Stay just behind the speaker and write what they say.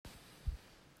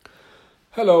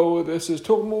Hello, this is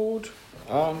Tormod,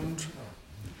 and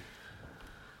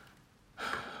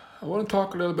I want to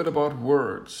talk a little bit about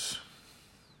words,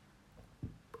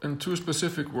 and two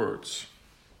specific words.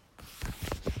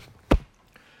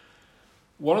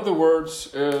 One of the words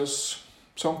is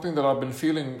something that I've been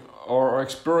feeling or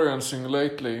experiencing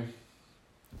lately.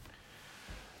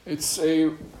 It's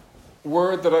a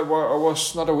word that I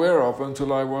was not aware of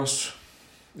until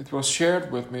it was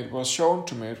shared with me, it was shown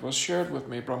to me, it was shared with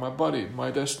me by my buddy,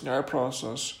 my Destiny I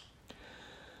Process.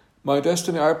 My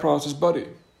Destiny I Process buddy.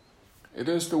 It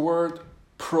is the word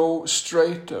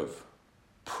prostrative.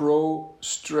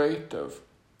 Prostrative.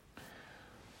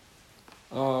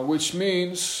 Which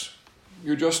means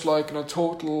you're just like in a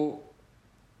total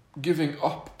giving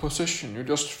up position. You're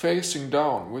just facing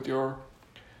down with your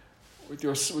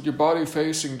body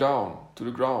facing down to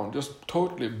the ground, just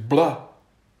totally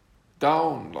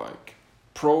down, like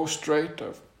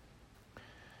prostrative.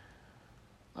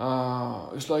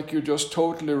 It's like you just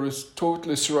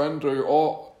totally surrender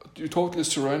you totally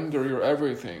surrender your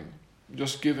everything,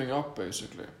 just giving up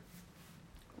basically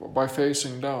by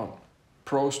facing down,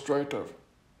 prostrative.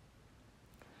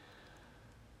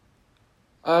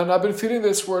 And I've been feeling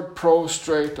this word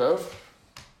prostrative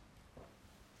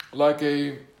like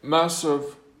a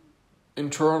massive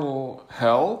internal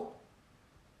hell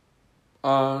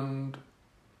and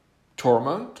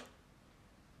torment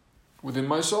within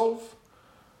myself,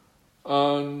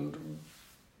 and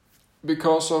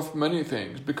because of many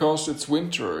things, because it's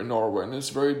winter in Norway and it's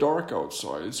very dark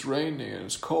outside, it's raining and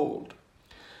it's cold.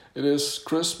 It is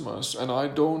Christmas and I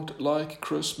don't like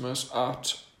Christmas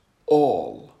at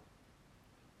all,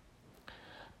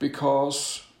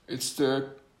 because it's the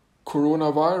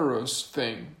coronavirus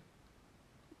thing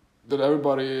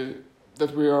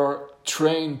that we are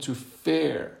trained to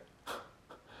fear.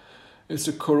 It's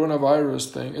a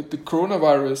coronavirus thing. The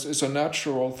coronavirus is a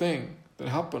natural thing that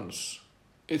happens.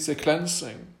 It's a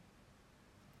cleansing.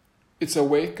 It's a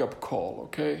wake-up call,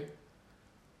 okay?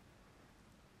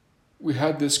 We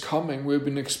had this coming. We've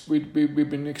been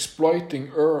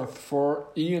exploiting Earth for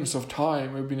eons of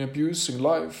time. We've been abusing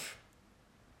life.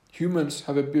 Humans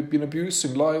have been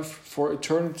abusing life for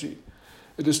eternity.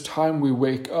 It is time we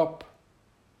wake up.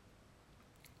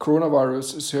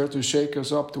 Coronavirus is here to shake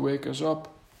us up, to wake us up.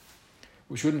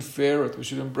 We shouldn't fear it, we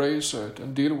should embrace it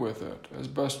and deal with it as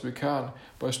best we can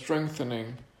by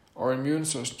strengthening our immune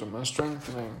system and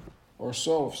strengthening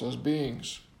ourselves as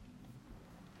beings.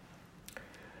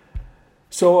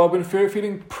 So I've been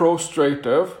feeling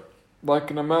prostrative,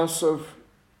 like in a massive,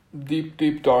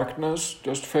 deep darkness,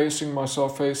 just facing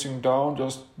myself, facing down,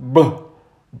 just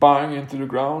bang into the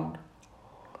ground.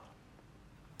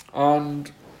 And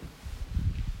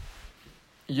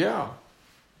yeah,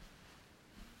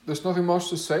 there's nothing much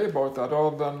to say about that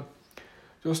other than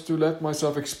just to let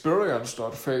myself experience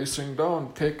that facing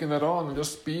down, taking it on and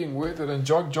just being with it and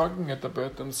jogging it a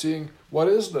bit and seeing what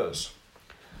is this.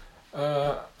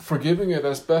 Forgiving it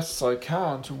as best as I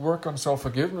can, to work on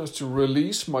self-forgiveness, to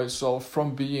release myself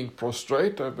from being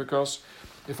prostrative, because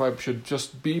if I should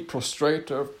just be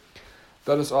prostrative,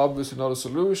 that is obviously not a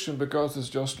solution, because it's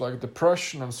just like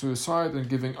depression and suicide and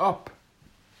giving up.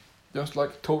 Just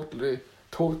like totally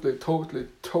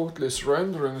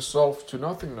surrendering self to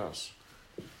nothingness.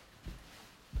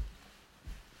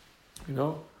 You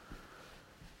know?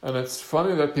 And it's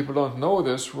funny that people don't know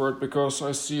this word, because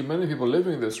I see many people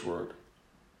living this word.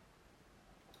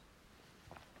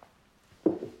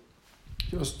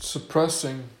 Just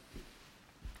suppressing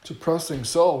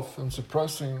self and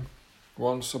suppressing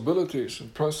one's abilities,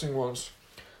 suppressing one's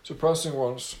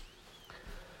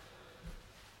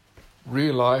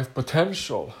real life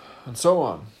potential, and so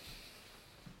on.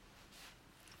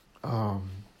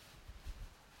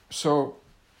 So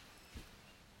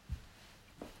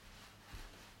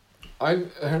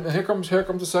here comes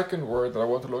the second word that I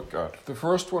want to look at. The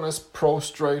first one is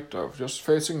prostrative, just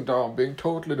facing down, being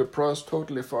totally depressed,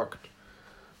 totally fucked,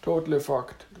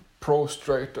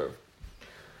 prostrative.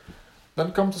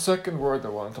 Then comes the second word I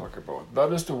want to talk about.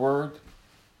 That is the word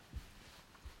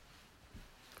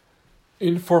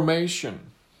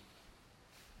information.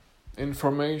 And I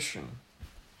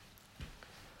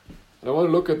want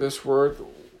to look at this word.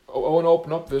 I want to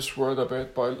open up this word a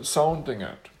bit by sounding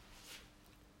it.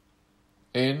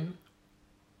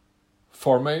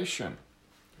 Information.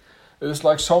 It is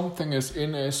like something is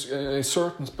in a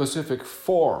certain specific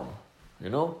form, you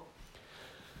know?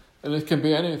 And it can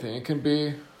be anything. It can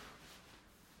be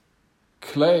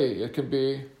clay. It can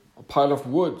be a pile of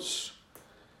woods.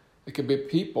 It can be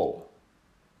people.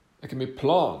 It can be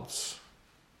plants.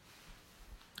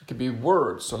 It can be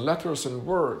words and letters and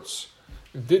words.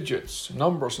 digits,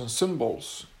 numbers and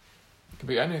symbols. It can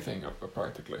be anything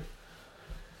practically.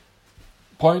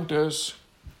 Point is,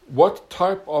 what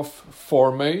type of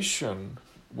formation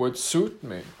would suit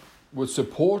me, would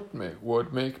support me,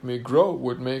 would make me grow,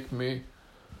 would nurture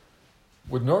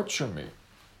me?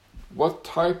 What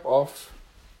type of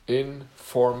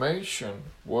information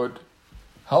would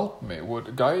help me,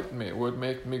 would guide me, would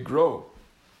make me grow?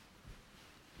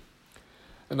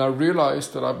 And I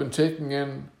realized that I've been taking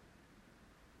in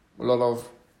a lot of,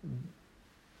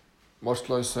 what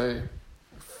shall I say,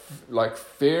 like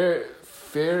fair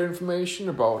information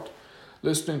about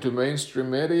listening to mainstream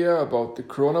media about the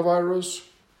coronavirus.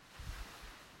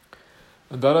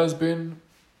 And that has been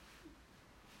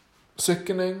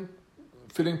sickening,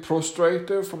 feeling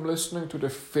prostrative from listening to the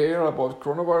fear about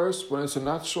coronavirus when it's a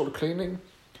natural cleaning.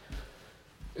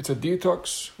 It's a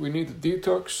detox. We need a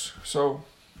detox. So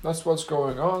that's what's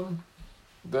going on.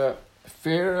 The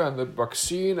fear and the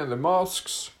vaccine and the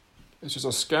masks, it's just a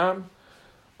scam,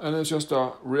 and it's just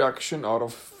a reaction out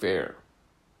of fear.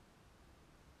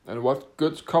 And what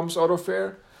good comes out of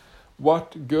fear?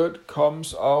 What good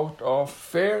comes out of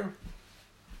fear?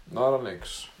 Not a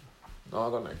nix.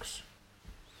 Not a nix.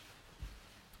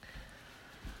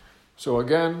 So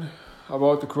again,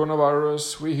 about the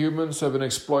coronavirus, we humans have been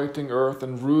exploiting Earth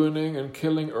and ruining and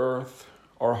killing Earth,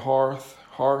 our hearth,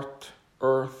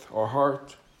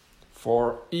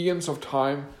 for eons of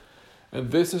time.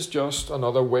 And this is just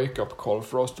another wake-up call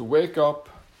for us to wake up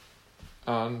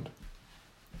and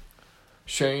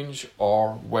change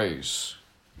our ways.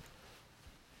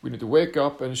 We need to wake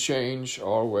up and change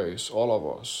our ways, all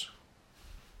of us.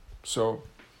 So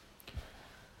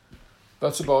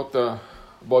that's about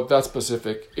that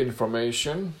specific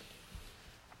information,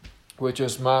 which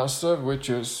is massive, which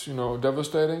is,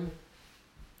 devastating.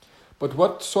 But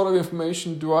what sort of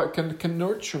information can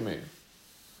nurture me?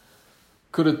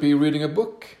 Could it be reading a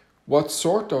book? What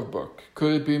sort of book?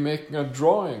 Could it be making a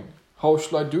drawing? How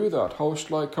shall I do that? How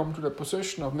shall I come to the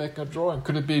position of making a drawing?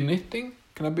 Could it be knitting?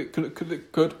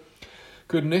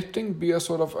 Could knitting be a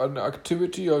sort of an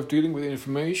activity of dealing with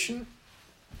information?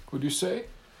 Would you say?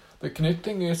 Like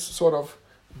knitting is sort of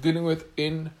dealing with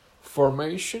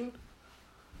information?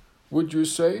 Would you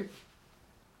say?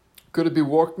 Could it be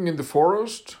walking in the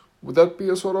forest? Would that be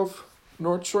a sort of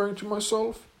nurturing to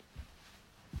myself?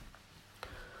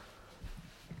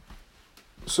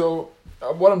 So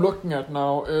what I'm looking at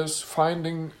now is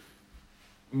finding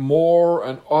more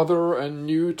and other and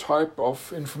new type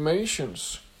of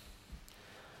informations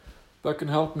that can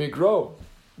help me grow,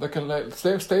 that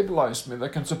can stabilize me,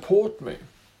 that can support me.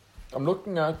 I'm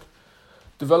looking at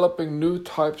developing new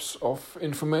types of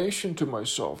information to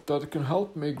myself that can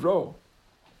help me grow.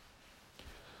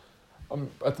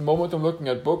 At the moment I'm looking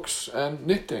at books and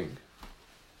knitting.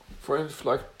 For instance,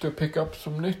 like to pick up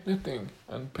some knitting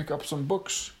and pick up some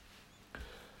books.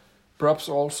 Perhaps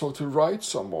also to write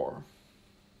some more.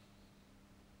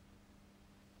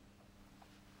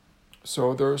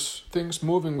 So there's things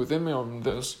moving within me on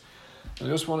this. I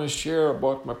just want to share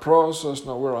about my process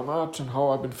now, where I'm at and how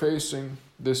I've been facing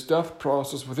this death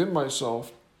process within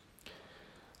myself.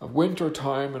 Of winter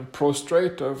time and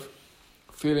prostrative,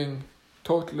 feeling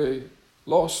totally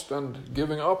lost and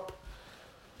giving up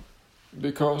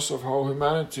because of how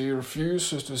humanity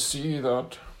refuses to see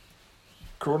that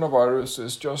coronavirus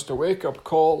is just a wake-up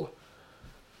call.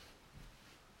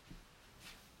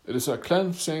 It is a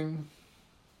cleansing,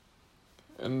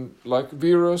 and like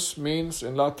virus means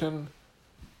in Latin,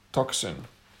 toxin.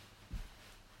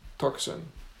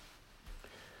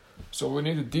 So we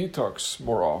need to detox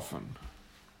more often.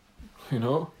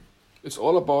 It's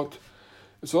all about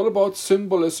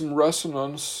symbolism,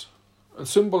 resonance, and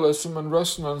symbolism and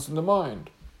resonance in the mind.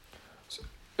 So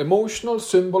emotional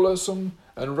symbolism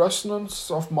and resonance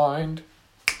of mind.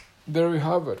 There you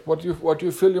have it. What do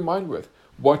you fill your mind with?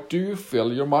 What do you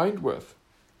fill your mind with?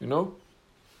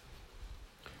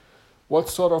 What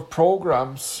sort of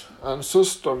programs and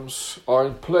systems are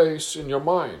in place in your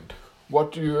mind?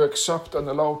 What do you accept and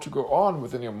allow to go on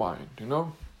within your mind?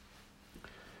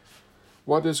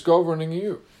 What is governing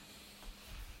you?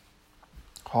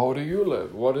 How do you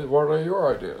live? What are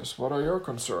your ideas? What are your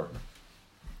concerns?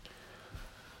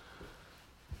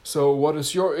 So what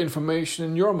is your information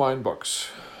in your mind box?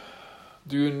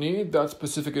 Do you need that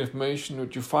specific information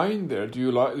that you find there? Do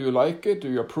you like it? Do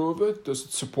you approve it? Does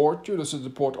it support you? Does it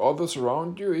support others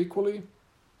around you equally?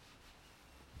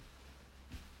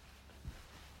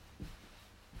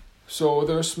 So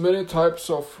there's many types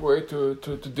of way to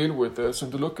deal with this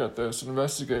and to look at this and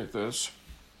investigate this.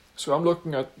 So I'm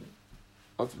looking at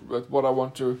what I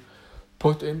want to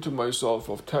put into myself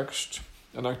of text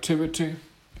and activity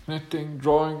knitting,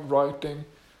 drawing, writing.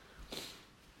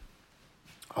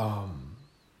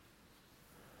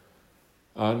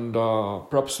 And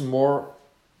perhaps some more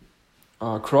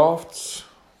crafts.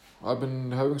 I've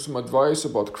been having some advice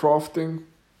about crafting,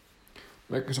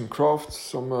 making some crafts,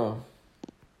 some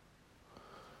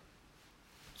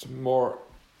more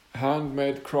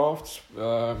handmade crafts.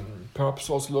 Perhaps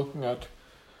also looking at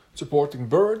supporting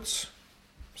birds,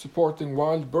 supporting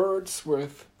wild birds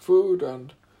with food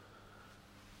and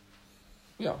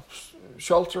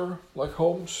shelter, like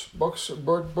homes,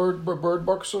 bird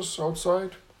boxes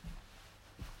outside.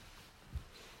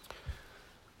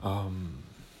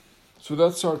 So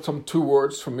that's some 2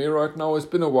 words for me right now. It's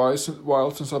been a while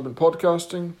since I've been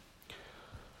podcasting,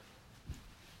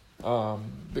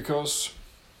 because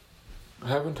I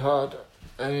haven't had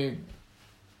anything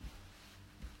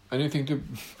to,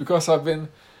 because I've been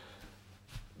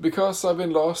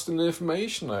lost in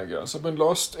information, I guess. I've been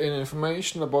lost in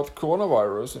information about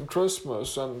coronavirus and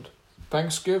Christmas and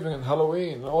Thanksgiving and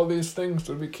Halloween and all these things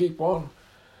that we keep on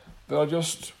that are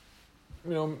just,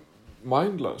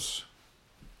 mindless.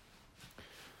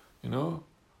 There's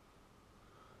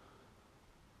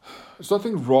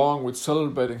nothing wrong with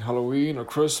celebrating Halloween or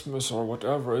Christmas or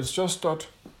whatever. It's just that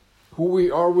who we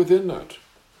are within it.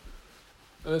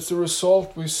 And it's the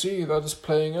result we see that is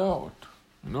playing out.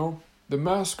 The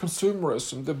mass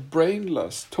consumerism, the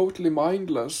brainless, totally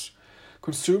mindless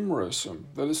consumerism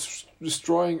that is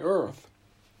destroying Earth.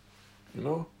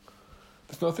 There's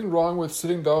nothing wrong with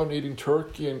sitting down and eating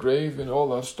turkey and gravy and all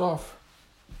that stuff.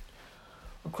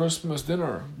 A Christmas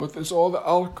dinner, but it's all the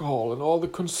alcohol and all the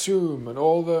consume and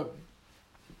all the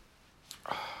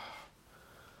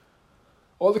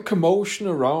commotion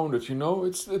around it.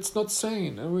 It's not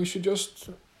sane, and we should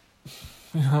just,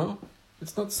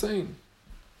 it's not sane.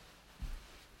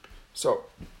 So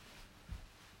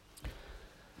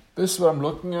this is what I'm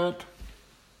looking at.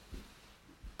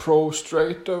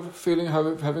 Prostrative,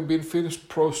 having been feeling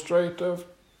prostrative.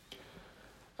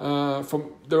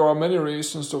 There are many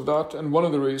reasons of that, and one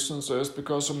of the reasons is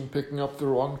because I'm picking up the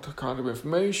wrong kind of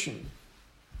information.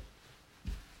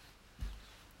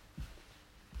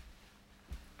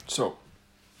 So,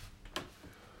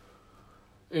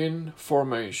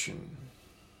 information.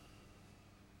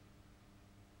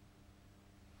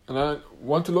 And I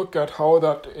want to look at how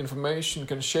that information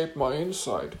can shape my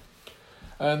inside.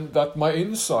 And that my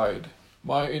inside,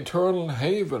 my internal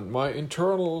haven, my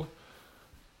internal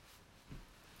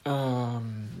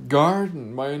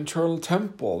garden, my internal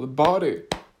temple, the body,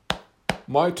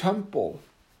 my temple.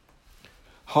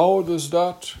 What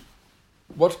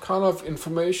kind of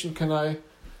information can I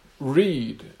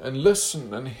read and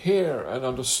listen and hear and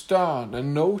understand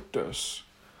and notice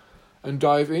and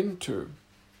dive into?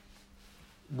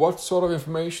 What sort of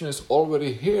information is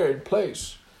already here in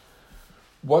place?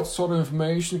 What sort of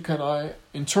information can I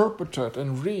interpret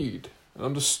and read and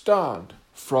understand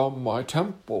from my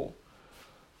temple?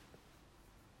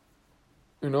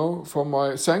 From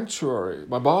my sanctuary,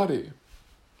 my body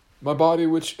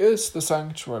which is the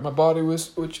sanctuary, my body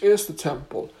which is the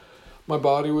temple, my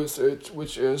body which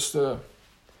is the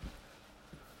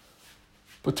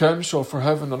potential for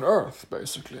heaven and earth,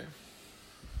 basically.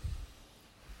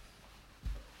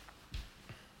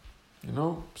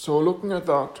 So looking at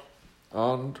that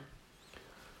and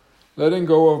letting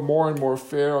go of more and more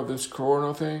fear of this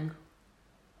corona thing.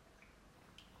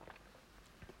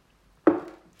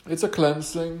 It's a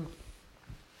cleansing.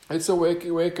 It's a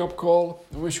wake-up call,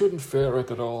 and we shouldn't fear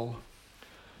it at all.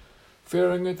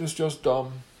 Fearing it is just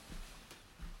dumb.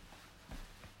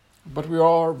 But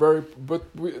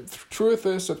the truth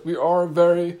is that we are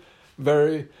very,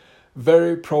 very,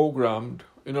 very programmed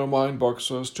in our mind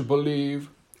boxes to believe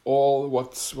all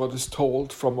what is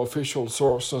told from official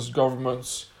sources,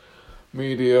 governments,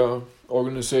 media,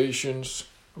 organizations.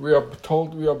 We are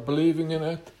told, we are believing in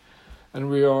it, and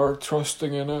we are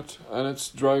trusting in it, and it's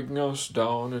dragging us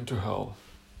down into hell.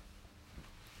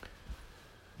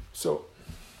 So,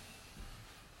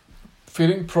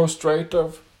 feeling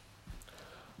prostrative,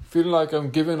 feeling like I'm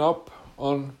giving up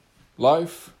on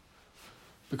life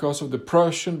because of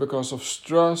depression, because of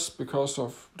stress, because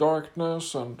of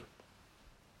darkness, and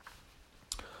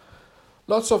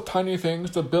lots of tiny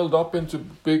things that build up into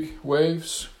big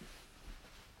waves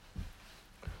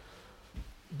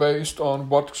based on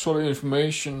what sort of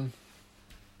information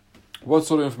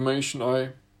I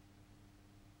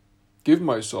give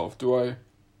myself. Do I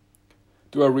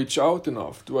reach out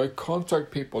enough? Do I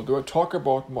contact people? Do I talk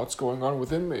about what's going on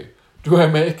within me? Do I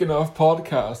make enough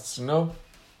podcasts?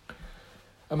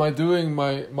 Am I doing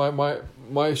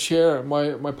my share,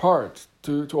 my part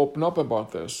to open up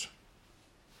about this?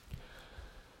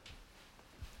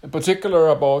 in particular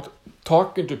about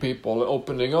talking to people,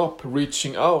 opening up,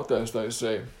 reaching out, as they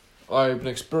say. I've been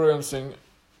experiencing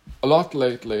a lot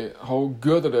lately how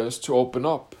good it is to open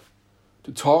up,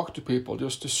 to talk to people,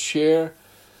 just to share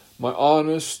my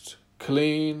honest,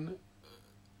 clean,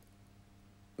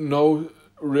 no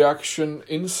reaction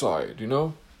inside,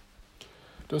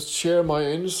 Just share my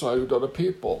inside with other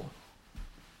people.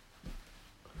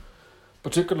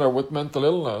 Particularly with mental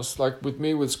illness, like with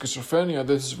me with schizophrenia,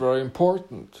 this is very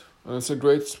important. And it's a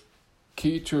great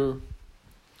key to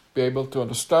be able to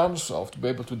understand self, to be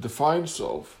able to define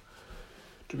self,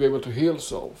 to be able to heal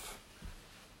self,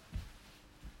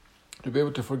 to be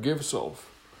able to forgive self,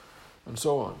 and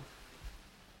so on.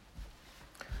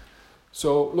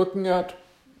 So looking at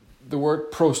the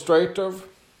word prostrative,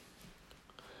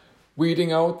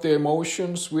 weeding out the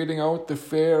emotions, weeding out the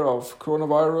fear of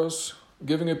coronavirus,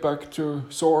 giving it back to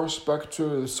source, back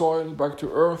to the soil, back to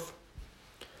earth,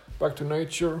 back to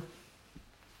nature.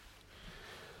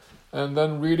 And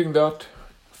then reading that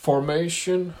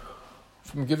formation,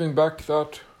 from giving back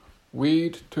that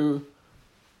weed to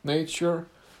nature,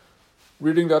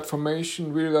 reading that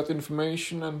formation, reading that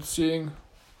information, and seeing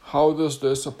how does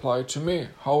this apply to me?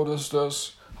 How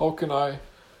can I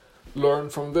learn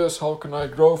from this? How can I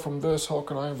grow from this? How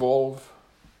can I evolve?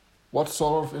 What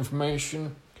sort of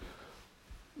information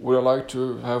would I like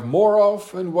to have more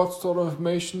of, and what sort of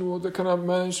information can I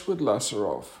manage with lesser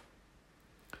of?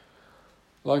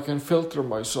 I can filter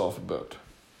myself a bit,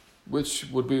 which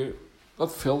would be,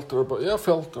 not filter, but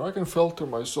filter. I can filter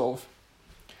myself.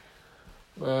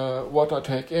 What I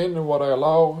take in and what I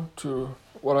allow to,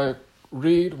 what I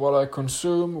read, what I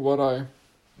consume, what I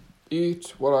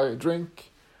eat, what I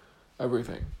drink,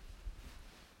 everything.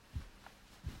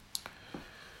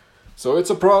 So it's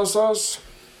a process.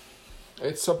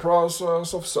 It's a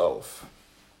process of self.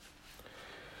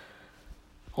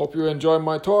 Hope you enjoy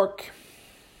my talk.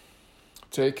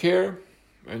 Take care.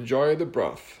 Enjoy the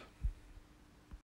breath.